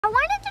I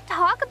wanted to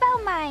talk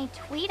about my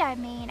tweet I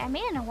made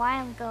it a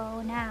while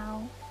ago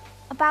now.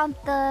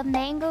 About the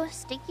mango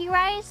sticky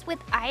rice with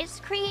ice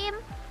cream.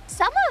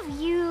 Some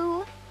of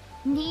you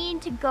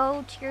need to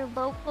go to your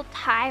local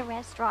Thai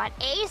restaurant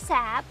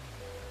ASAP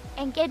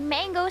and get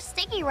mango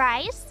sticky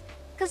rice.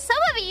 Because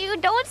some of you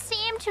don't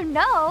seem to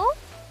know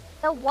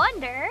the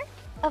wonder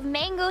of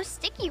mango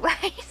sticky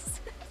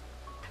rice.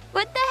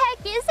 What the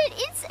heck is it?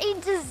 It's a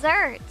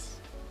dessert.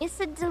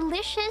 It's a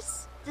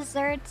delicious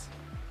dessert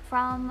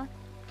from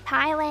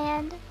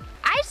Thailand.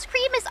 Ice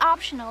cream is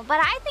optional, but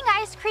I think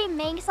ice cream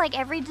makes like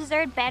every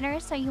dessert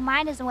better, so you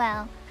might as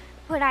well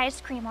put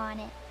ice cream on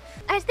it.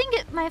 I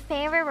think my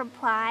favorite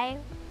reply,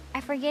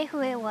 I forget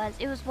who it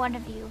was one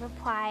of you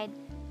replied,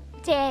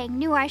 "Dang,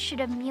 knew I should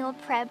have meal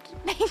prepped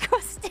mango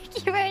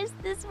sticky rice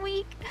this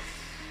week."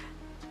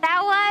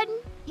 That one,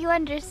 you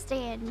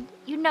understand.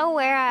 You know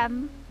where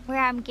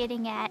I'm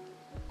getting at.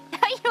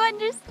 You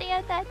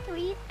understand that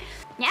tweet?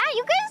 Yeah,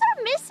 you guys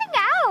are missing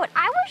out.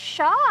 I was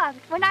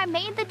shocked when I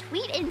made the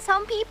tweet and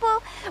some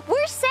people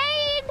were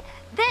saying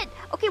that,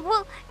 okay,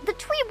 well, the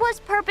tweet was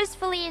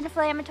purposefully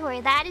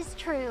inflammatory. That is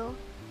true.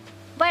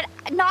 But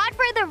not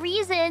for the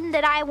reason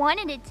that I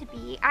wanted it to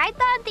be. I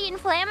thought the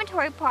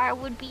inflammatory part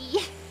would be,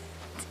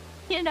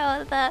 you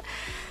know, the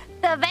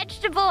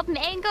vegetable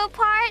mango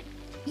part.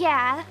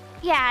 Yeah,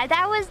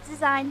 that was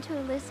designed to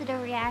elicit a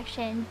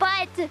reaction.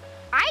 But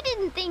I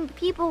didn't think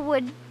people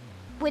would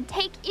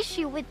take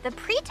issue with the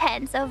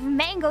pretense of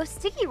mango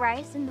sticky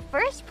rice in the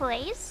first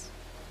place.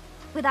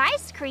 With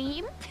ice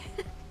cream.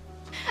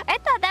 I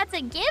thought that's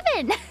a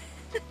given.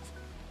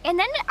 And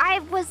then I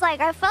was like,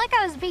 I felt like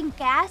I was being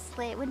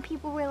gaslit when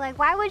people were like,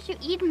 why would you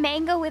eat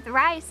mango with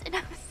rice? And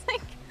I was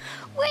like,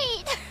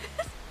 wait.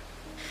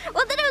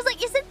 Well, then I was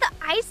like, is it the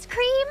ice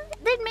cream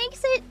that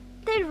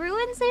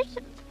ruins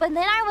it? But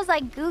then I was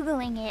like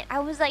Googling it. I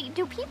was like,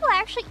 do people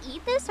actually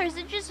eat this? Or is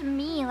it just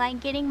me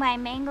like getting my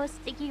mango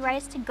sticky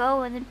rice to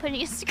go and then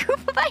putting a scoop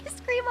of ice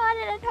cream on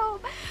it at home?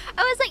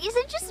 I was like, is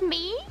it just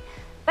me?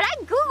 But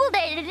I Googled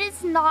it and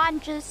it's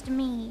not just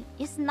me.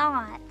 It's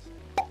not.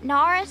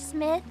 Nara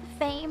Smith,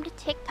 famed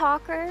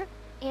TikToker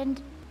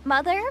and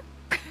mother.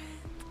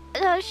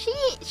 So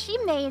she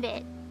made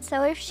it.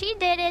 So if she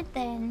did it,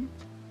 then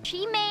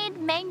she made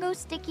mango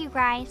sticky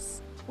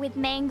rice with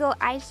mango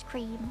ice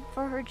cream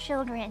for her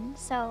children,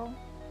 so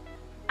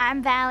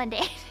I'm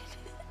validated.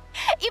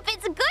 If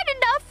it's good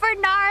enough for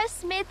Nara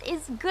Smith,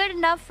 it's good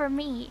enough for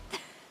me.